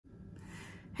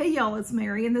Hey y'all, it's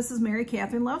Mary, and this is Mary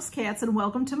Catherine Loves Cats, and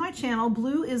welcome to my channel.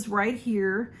 Blue is right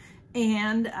here,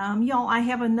 and y'all, I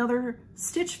have another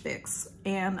stitch fix,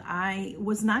 and I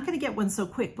was not going to get one so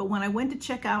quick, but when I went to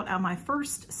check out on my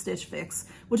first stitch fix,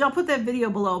 which I'll put that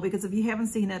video below because if you haven't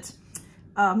seen it,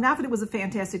 not that it was a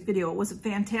fantastic video, it was a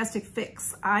fantastic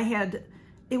fix.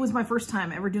 It was my first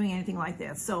time ever doing anything like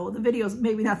that. So the video's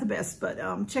maybe not the best, but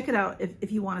check it out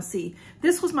if you want to see.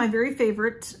 This was my very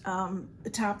favorite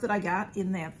top that I got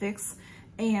in that fix.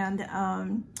 And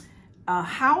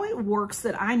how it works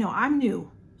that I know, I'm new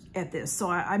at this, so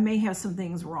I may have some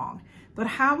things wrong. But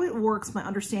how it works, my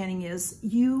understanding is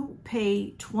you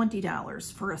pay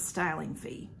 $20 for a styling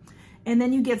fee. And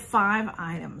then you get 5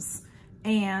 items.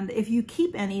 And if you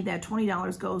keep any, that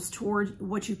 $20 goes toward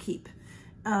what you keep.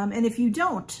 And if you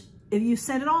don't, if you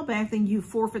send it all back, then you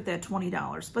forfeit that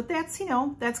 $20. But that's, you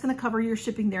know, that's going to cover your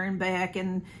shipping there and back.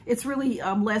 And it's really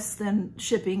less than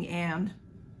shipping and,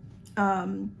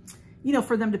 you know,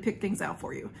 for them to pick things out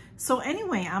for you. So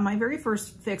anyway, on my very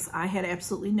first fix, I had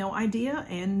absolutely no idea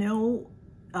and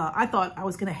I thought I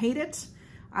was going to hate it.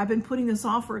 I've been putting this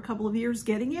off for a couple of years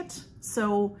getting it.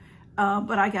 So,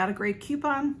 but I got a great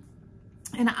coupon,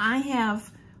 and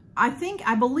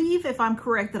I believe if I'm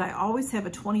correct that I always have a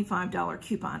 $25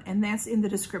 coupon, and that's in the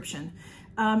description.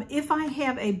 If I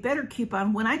have a better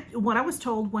coupon, what I was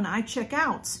told when I check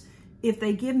out, if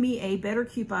they give me a better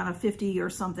coupon of 50 or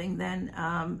something,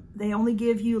 then they only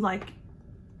give you like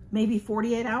maybe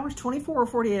 48 hours, 24 or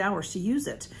 48 hours to use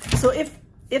it. So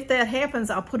if that happens,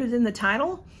 I'll put it in the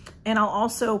title, and I'll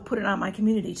also put it on my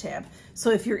community tab. So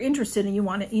if you're interested and you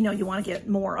want to, you want to get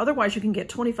more, otherwise you can get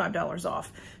 $25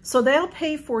 off. So they'll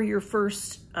pay for your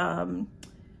first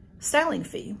styling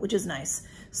fee, which is nice.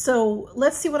 So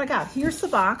let's see what I got. Here's the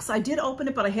box. I did open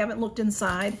it, but I haven't looked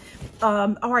inside.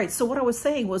 All right, so what I was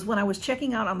saying was when I was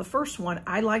checking out on the first one,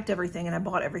 I liked everything and I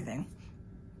bought everything.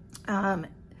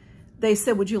 They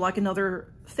said, would you like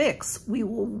another fix? We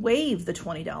will waive the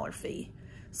 $20 fee.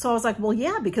 So I was like, well,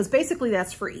 yeah, because basically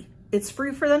that's free. It's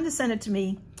free for them to send it to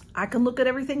me. I can look at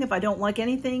everything. If I don't like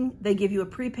anything, they give you a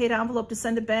prepaid envelope to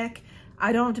send it back.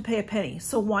 I don't have to pay a penny.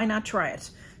 So why not try it?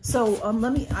 So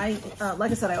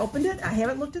like I said, I opened it. I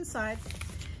haven't looked inside.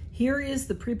 Here is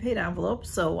the prepaid envelope.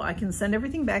 So I can send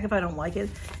everything back if I don't like it.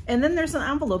 And then there's an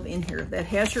envelope in here that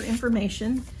has your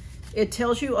information. It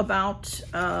tells you about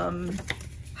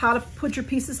how to put your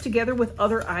pieces together with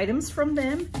other items from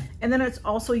them. And then it's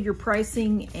also your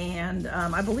pricing, and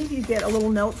I believe you get a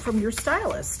little note from your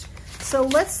stylist. So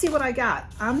let's see what I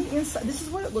got. On the inside, this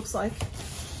is what it looks like.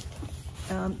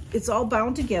 It's all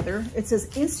bound together. It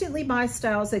says instantly buy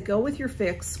styles that go with your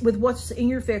fix, with what's in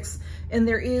your fix. And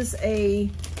there is a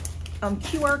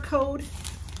QR code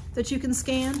that you can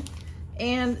scan.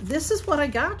 And this is what I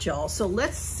got, y'all. So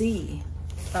let's see.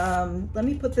 Let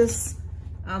me put this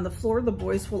on the floor. The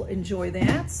boys will enjoy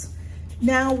that.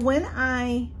 Now, when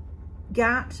I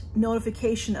got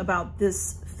notification about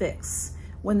this fix,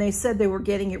 when they said they were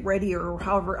getting it ready, or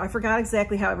however, I forgot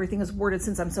exactly how everything is worded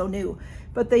since I'm so new,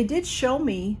 but they did show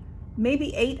me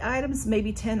maybe 8 items,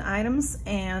 maybe 10 items,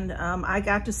 and I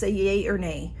got to say yay or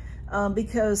nay,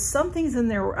 because some things in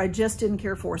there I just didn't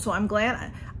care for. So I'm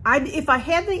glad. If I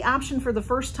had the option for the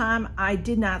first time, I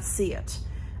did not see it.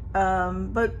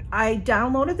 But I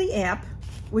downloaded the app,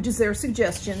 which is their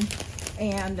suggestion,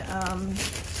 and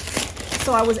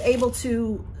so I was able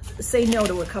to say no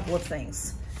to a couple of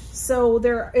things. So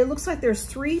it looks like there's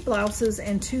 3 blouses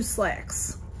and 2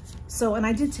 slacks. So, and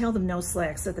I did tell them no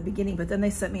slacks at the beginning, but then they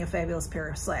sent me a fabulous pair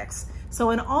of slacks. So,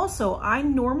 and also I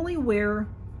normally wear,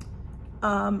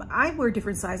 I wear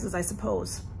different sizes, I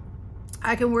suppose.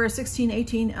 I can wear a 16,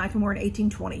 18, I can wear an 18,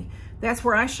 20. That's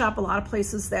where I shop a lot of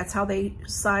places. That's how they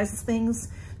size things.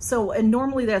 So, and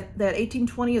normally that 18,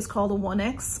 20 is called a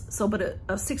 1X. So, but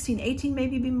a 16, 18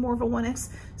 maybe be more of a 1X.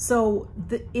 So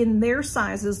in their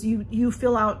sizes, you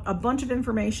fill out a bunch of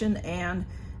information, and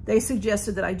they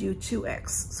suggested that I do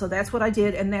 2X. So that's what I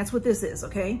did, and that's what this is,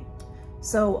 okay?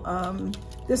 So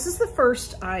this is the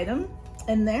first item,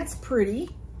 and that's pretty.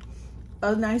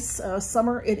 A nice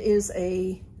summer. It is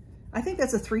I think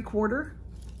that's a 3/4.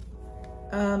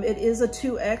 It is a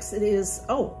 2X. It is,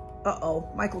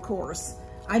 Michael Kors.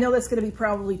 I know that's going to be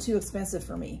probably too expensive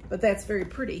for me, but that's very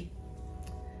pretty.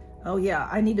 Oh yeah,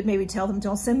 I need to maybe tell them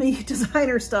don't send me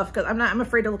designer stuff, because I'm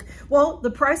afraid to look. Well, the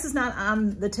price is not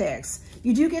on the tags.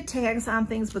 You do get tags on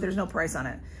things, but there's no price on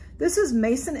it. This is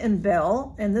Mason and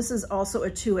Bell, and this is also a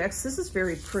 2X. This is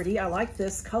very pretty. I like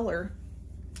this color.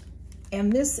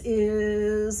 And this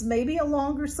is maybe a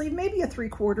longer sleeve, maybe a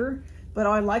 3/4, but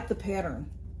I like the pattern.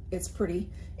 It's pretty.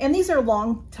 And these are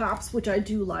long tops, which I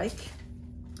do like.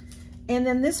 And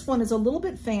then this one is a little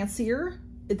bit fancier.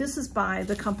 This is by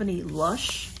the company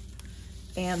Lush.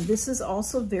 And this is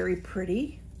also very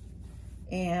pretty.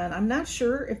 And I'm not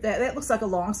sure if that looks like a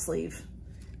long sleeve.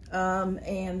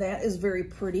 And that is very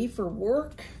pretty for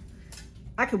work.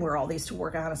 I can wear all these to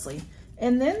work, honestly.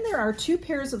 And then there are 2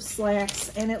 pairs of slacks,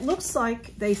 and it looks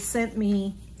like they sent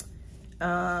me,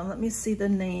 let me see the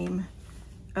name.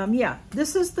 Yeah,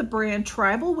 this is the brand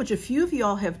Tribal, which a few of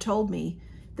y'all have told me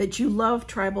that you love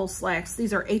Tribal slacks.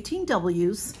 These are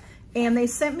 18Ws, and they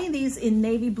sent me these in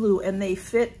navy blue, and they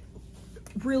fit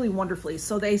really wonderfully.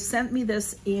 So they sent me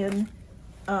this in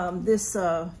this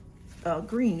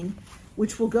green,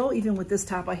 which will go even with this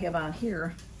top I have on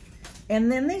here. And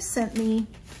then they sent me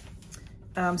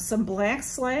some black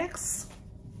slacks.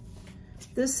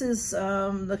 This is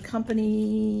the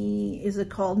company, is it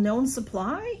called Known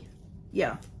Supply?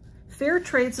 Yeah, Fair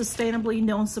Trade Sustainably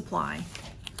Known Supply.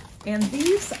 And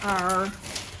these are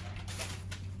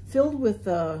filled with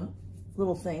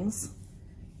little things.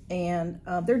 And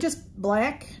they're just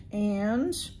black,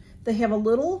 and they have a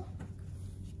little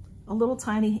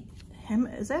tiny hem.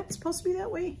 Is that supposed to be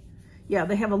that way? Yeah,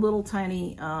 they have a little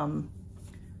tiny,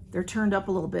 they're turned up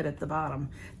a little bit at the bottom.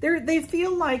 They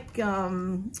feel like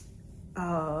they're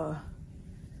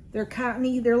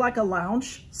cottony. They're like a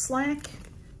lounge slack,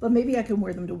 but maybe I can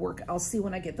wear them to work. I'll see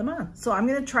when I get them on. So I'm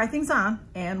gonna try things on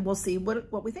and we'll see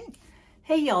what we think.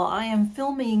 Hey y'all, I am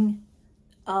filming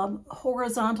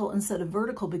horizontal instead of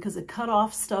vertical because it cut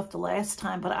off stuff the last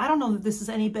time, but I don't know that this is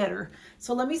any better.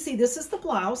 So let me see. This is the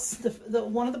blouse, the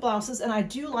one of the blouses, and I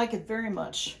do like it very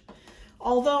much.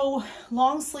 Although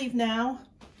long sleeve now,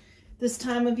 this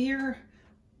time of year,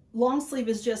 long sleeve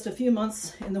is just a few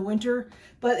months in the winter,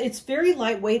 but it's very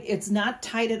lightweight. It's not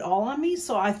tight at all on me,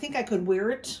 so I think I could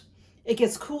wear it. It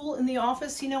gets cool in the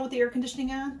office, you know, with the air conditioning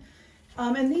on.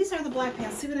 And these are the black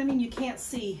pants. See what I mean? You can't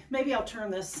see. Maybe I'll turn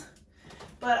this.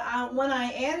 But when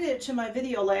I added it to my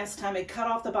video last time, it cut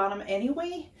off the bottom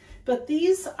anyway. But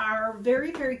these are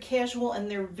very, very casual, and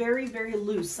they're very, very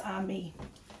loose on me.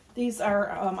 These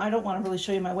are, I don't want to really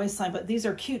show you my waistline, but these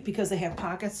are cute because they have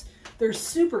pockets. They're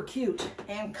super cute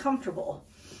and comfortable.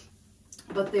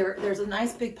 But there's a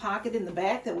nice big pocket in the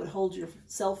back that would hold your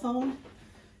cell phone.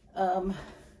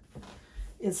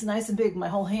 It's nice and big. My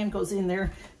whole hand goes in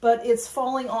there, but it's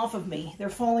falling off of me. They're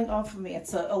falling off of me.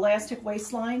 It's an elastic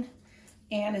waistline.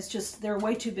 And it's just, they're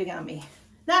way too big on me.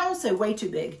 Now, I won't say way too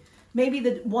big. Maybe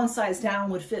the one size down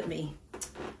would fit me.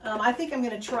 I think I'm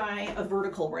gonna try a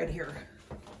vertical right here.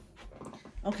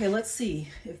 Okay, let's see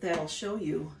if that'll show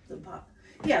you the bottom.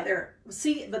 Yeah, there,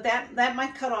 see, but that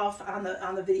might cut off on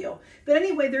the video. But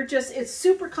anyway, they're just, it's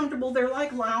super comfortable. They're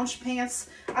like lounge pants.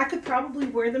 I could probably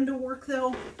wear them to work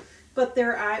though, but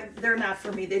they're not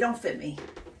for me. They don't fit me.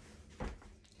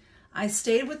 I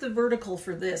stayed with the vertical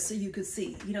for this so you could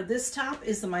see. You know, this top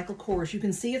is the Michael Kors. You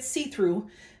can see it's see-through,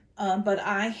 but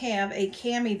I have a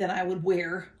cami that I would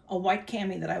wear, a white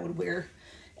cami that I would wear.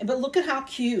 But look at how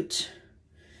cute.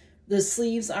 The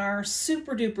sleeves are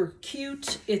super duper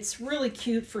cute. It's really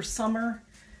cute for summer.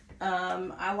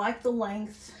 I like the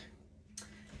length.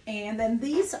 And then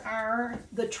these are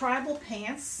the Tribal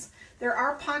pants. There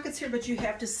are pockets here, but you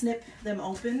have to snip them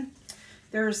open.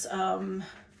 There's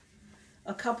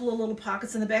a couple of little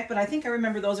pockets in the back, but I think I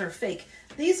remember those are fake.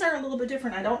 These are a little bit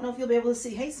different. I don't know if you'll be able to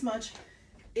see, hey Smudge,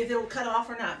 if it'll cut off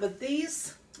or not, but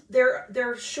these,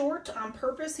 they're short on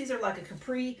purpose. These are like a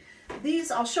capri. These,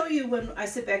 I'll show you when I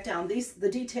sit back down. These, the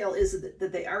detail is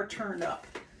that they are turned up,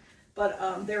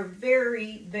 but they're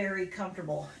very, very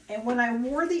comfortable. And when I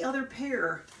wore the other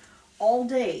pair all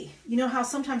day, you know how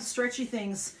sometimes stretchy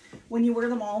things, when you wear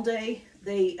them all day,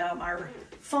 they are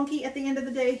funky at the end of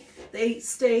the day. They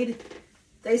stayed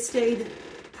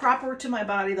proper to my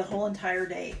body the whole entire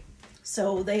day.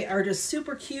 So they are just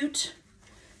super cute,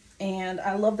 and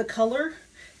I love the color.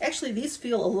 Actually, these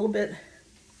feel a little bit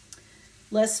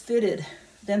less fitted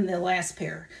than the last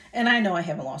pair. And I know I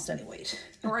haven't lost any weight.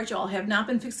 All right, y'all, I have not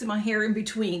been fixing my hair in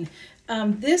between.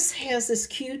 This has this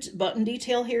cute button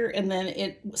detail here, and then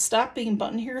it stopped being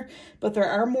button here, but there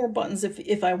are more buttons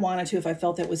if I wanted to, if I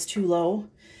felt that was too low.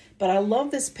 But I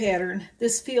love this pattern.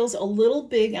 This feels a little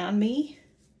big on me.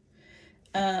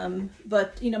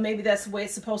 But you know, maybe that's the way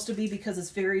it's supposed to be because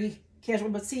it's very casual.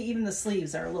 But see, even the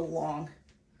sleeves are a little long.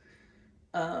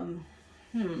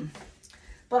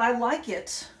 But I like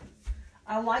it.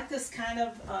 I like this kind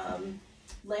of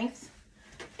length.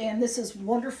 And this is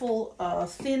wonderful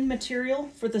thin material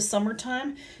for the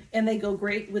summertime. And they go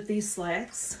great with these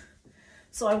slacks.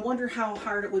 So I wonder how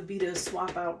hard it would be to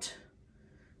swap out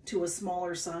to a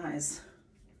smaller size.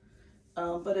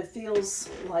 But it feels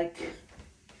like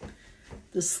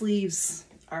the sleeves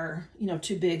are, you know,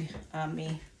 too big on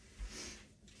me.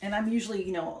 And I'm usually,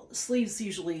 you know, sleeves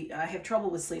usually, I have trouble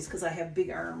with sleeves because I have big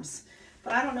arms.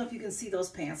 But I don't know if you can see those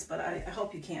pants, but I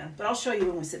hope you can. But I'll show you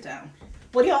when we sit down.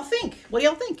 What do y'all think? What do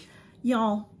y'all think?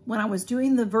 Y'all, when I was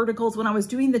doing the verticals, when I was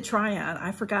doing the try-on,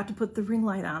 I forgot to put the ring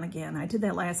light on again. I did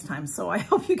that last time, so I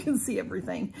hope you can see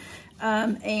everything.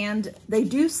 And they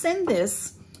do send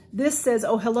this. This says,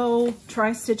 oh, hello,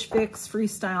 try Stitch Fix,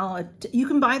 freestyle. You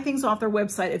can buy things off their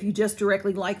website if you just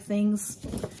directly like things.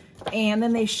 And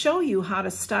then they show you how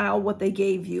to style what they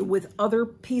gave you with other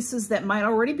pieces that might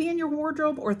already be in your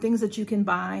wardrobe or things that you can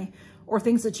buy or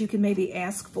things that you can maybe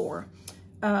ask for.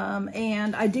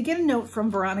 And I did get a note from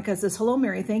Veronica. It says, hello,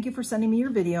 Mary. Thank you for sending me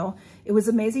your video. It was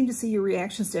amazing to see your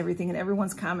reactions to everything and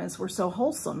everyone's comments were so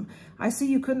wholesome. I see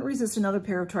you couldn't resist another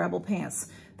pair of tribal pants.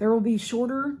 There will be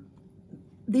shorter.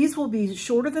 These will be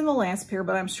shorter than the last pair,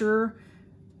 but I'm sure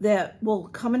that will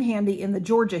come in handy in the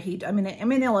Georgia heat. I'm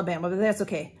in Alabama, but that's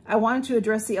okay. I wanted to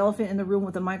address the elephant in the room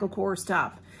with the Michael Kors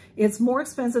top. It's more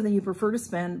expensive than you prefer to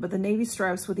spend, but the navy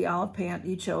stripes with the olive pant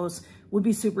you chose would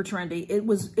be super trendy.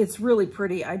 It's really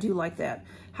pretty. I do like that.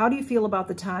 How do you feel about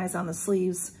the ties on the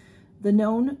sleeves? The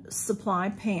known supply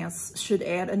pants should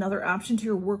add another option to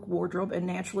your work wardrobe, and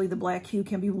naturally the black hue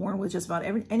can be worn with just about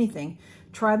anything.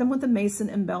 Try them with the Mason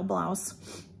and Bell blouse.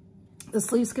 The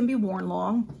sleeves can be worn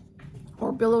long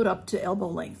or billowed up to elbow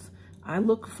length. I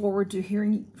look forward to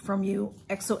hearing from you,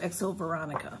 XOXO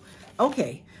Veronica.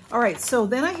 Okay, all right, so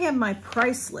then I have my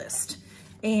price list.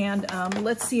 And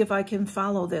let's see if I can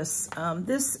follow this.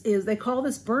 They call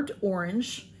this burnt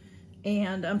orange.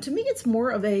 And to me, it's more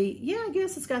of a, yeah, I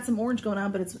guess it's got some orange going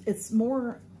on, but it's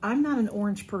more, I'm not an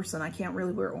orange person. I can't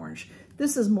really wear orange.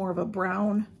 This is more of a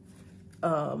brown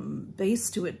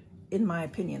base to it, in my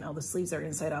opinion. Oh, the sleeves are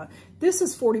inside out. This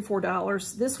is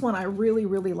 $44. This one I really,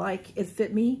 really like. It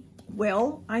fit me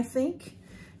well, I think.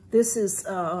 This is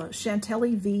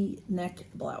Chantilly V-neck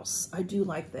blouse. I do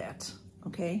like that,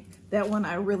 okay? That one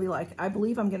I really like. I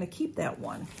believe I'm gonna keep that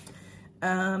one.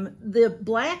 The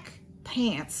black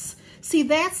pants, see,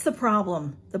 that's the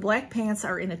problem. The black pants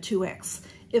are in a 2X.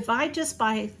 If I just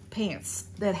buy pants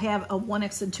that have a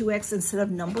 1X and 2X instead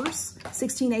of numbers,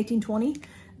 16, 18, 20,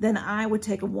 then I would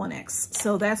take a 1X.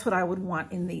 So that's what I would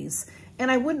want in these. And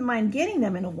I wouldn't mind getting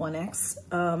them in a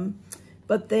 1X,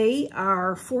 but they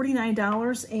are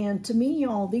 $49. And to me,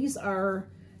 y'all, these are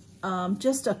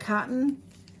just a cotton.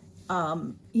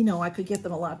 You know, I could get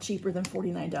them a lot cheaper than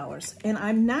 $49. And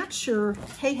I'm not sure,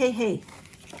 hey.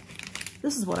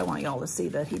 This is what I want y'all to see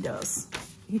that he does.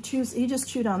 He just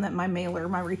chewed on that, my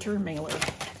return mailer.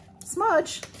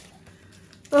 Smudge.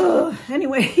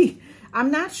 Anyway,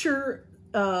 I'm not sure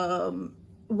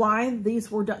why these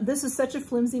were done. This is such a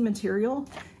flimsy material,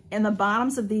 and the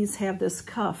bottoms of these have this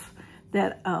cuff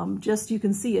that just, you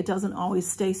can see it doesn't always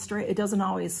stay straight. It doesn't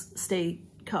always stay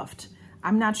cuffed.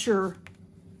 I'm not sure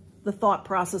the thought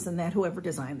process in that, whoever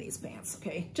designed these pants,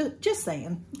 okay? Just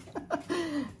saying.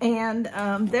 And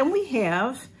then we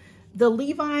have the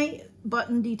Levi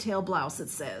button detail blouse, it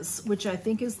says, which I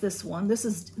think is this one. This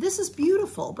is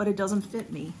beautiful, but it doesn't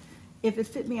fit me. If it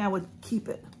fit me, I would keep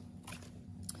it.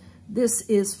 This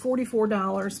is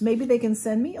 $44. Maybe they can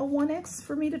send me a 1X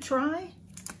for me to try.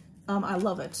 I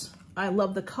love it. I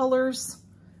love the colors.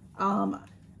 I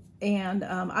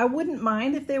wouldn't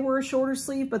mind if they were a shorter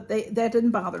sleeve, but that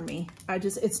didn't bother me.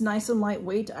 It's nice and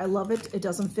lightweight. I love it. It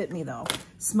doesn't fit me though.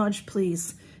 Smudge,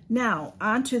 please. Now,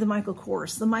 on to the Michael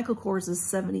Kors. The Michael Kors is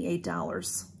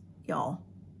 $78, y'all.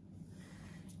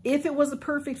 If it was a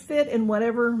perfect fit and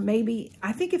whatever, maybe,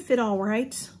 I think it fit all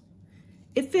right.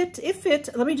 It fit. It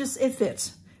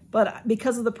fit. But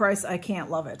because of the price, I can't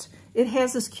love it. It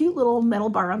has this cute little metal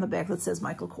bar on the back that says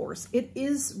Michael Kors. It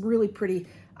is really pretty.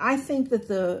 I think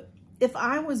that if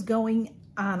I was going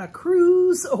on a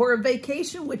cruise or a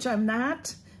vacation, which I'm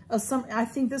not, I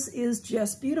think this is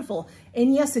just beautiful.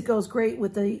 And yes, it goes great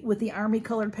with the army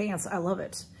colored pants. I love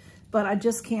it. But I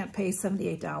just can't pay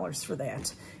 $78 for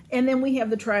that. And then we have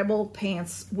the tribal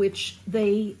pants, which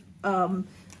they,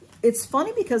 it's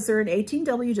funny because they're an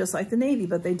 18W just like the navy,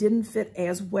 but they didn't fit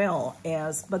as well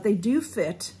but they do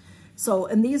fit. So,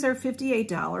 and these are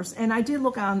 $58. And I did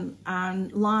look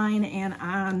online and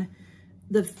on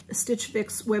the Stitch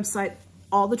Fix website,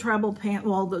 all the tribal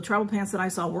pants that I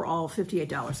saw were all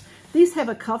 $58. These have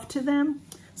a cuff to them,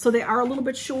 so they are a little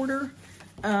bit shorter.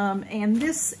 And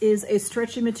this is a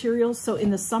stretchy material. So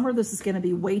in the summer, this is gonna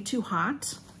be way too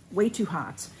hot.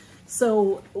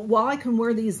 So while I can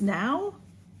wear these now,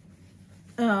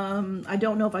 I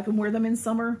don't know if I can wear them in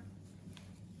summer.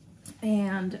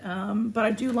 And, but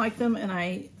I do like them, and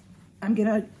I'm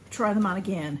gonna try them on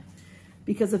again.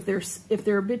 because if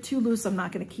they're a bit too loose, I'm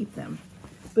not going to keep them.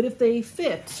 But if they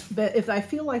fit, but if I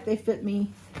feel like they fit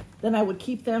me, then I would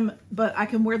keep them. But I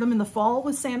can wear them in the fall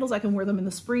with sandals. I can wear them in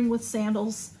the spring with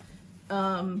sandals.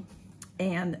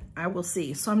 And I will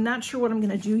see. So I'm not sure what I'm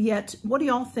going to do yet. What do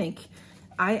y'all think?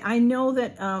 I know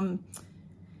that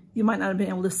you might not have been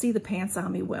able to see the pants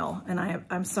on me well, and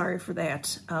I'm sorry for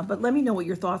that. But let me know what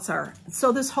your thoughts are.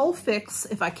 So this whole fix,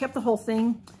 if I kept the whole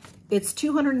thing, it's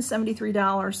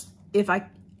 $273. If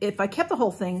I kept the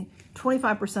whole thing,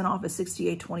 25% off is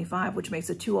 $68.25, which makes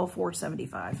it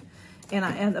 $204.75.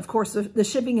 And of course the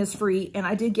shipping is free, and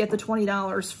I did get the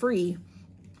 $20 free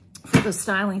for the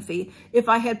styling fee. If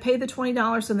I had paid the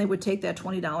 $20, then they would take that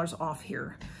 $20 off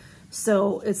here.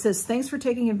 So it says, thanks for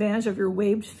taking advantage of your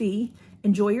waived fee.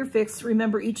 Enjoy your fix.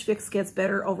 Remember, each fix gets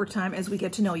better over time as we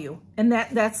get to know you. And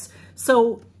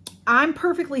so I'm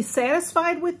perfectly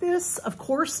satisfied with this. Of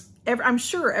course, I'm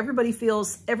sure everybody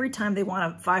feels every time they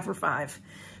want a 5 for 5.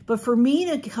 But for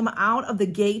me to come out of the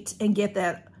gate and get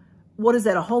that, what is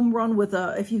that, a home run with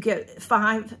if you get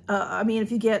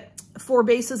if you get 4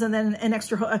 bases and then an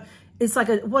extra, it's like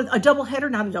a double header,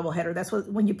 not a double header. That's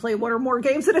when you play one or more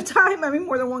games at a time. I mean,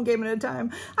 more than one game at a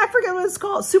time. I forget what it's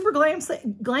called. Super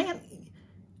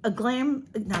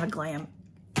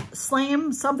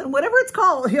slam something, whatever it's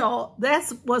called, y'all.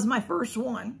 That was my first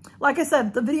one. Like I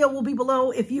said, the video will be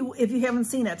below if you haven't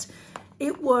seen it.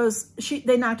 It was,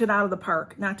 they knocked it out of the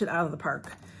park,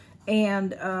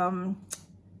 And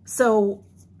so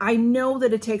I know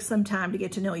that it takes some time to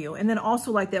get to know you. And then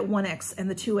also like that 1X and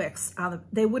the 2X,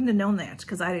 they wouldn't have known that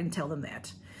because I didn't tell them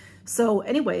that. So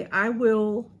anyway, I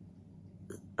will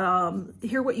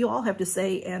hear what you all have to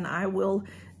say, and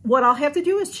what I'll have to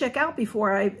do is check out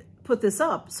before I put this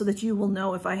up so that you will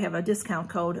know if I have a discount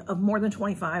code of more than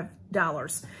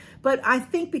 $25. But I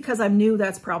think because I'm new,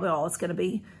 that's probably all it's going to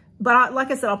be. But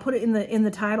like I said, I'll put it in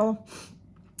the title.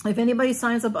 If anybody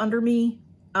signs up under me,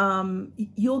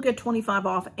 you'll get 25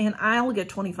 off, and I'll get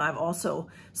 25 also.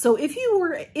 So if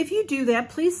you do that,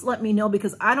 please let me know,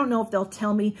 because I don't know if they'll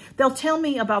tell me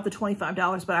about the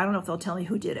 $25, but I don't know if they'll tell me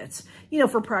who did it. You know,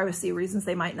 for privacy reasons,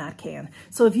 they might not can.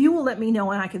 So if you will let me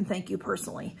know, and I can thank you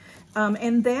personally.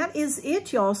 And that is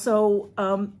it, y'all. So,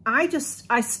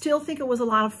 I still think it was a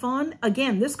lot of fun.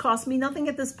 Again, this cost me nothing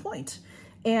at this point.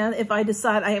 And if I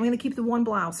decide, I am going to keep the one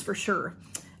blouse for sure.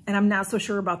 And I'm not so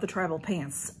sure about the tribal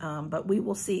pants, but we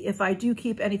will see. If I do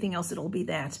keep anything else, it'll be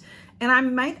that. And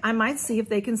I might see if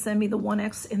they can send me the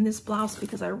 1X in this blouse,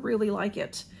 because I really like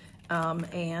it.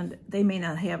 And they may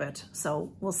not have it,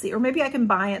 so we'll see. Or maybe I can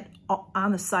buy it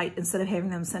on the site instead of having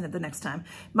them send it the next time.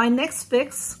 My next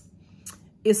fix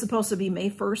is supposed to be May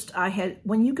 1st.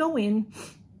 When you go in,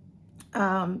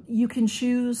 you can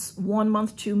choose 1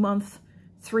 month, 2 month,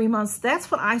 3 months. That's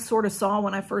what I sort of saw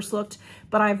when I first looked,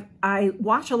 but I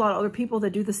watch a lot of other people that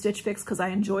do the Stitch Fix because I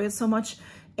enjoy it so much.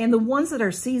 And the ones that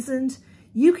are seasoned,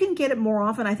 you can get it more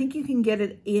often. I think you can get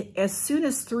it as soon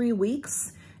as 3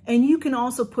 weeks, and you can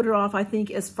also put it off, I think,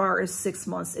 as far as 6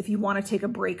 months if you want to take a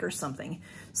break or something.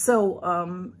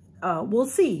 So we'll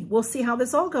see. We'll see how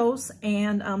this all goes.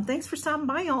 And thanks for stopping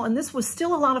by, y'all. And this was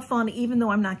still a lot of fun, even though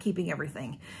I'm not keeping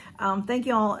everything. Thank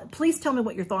y'all. Please tell me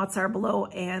what your thoughts are below,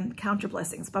 and count your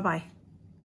blessings. Bye-bye.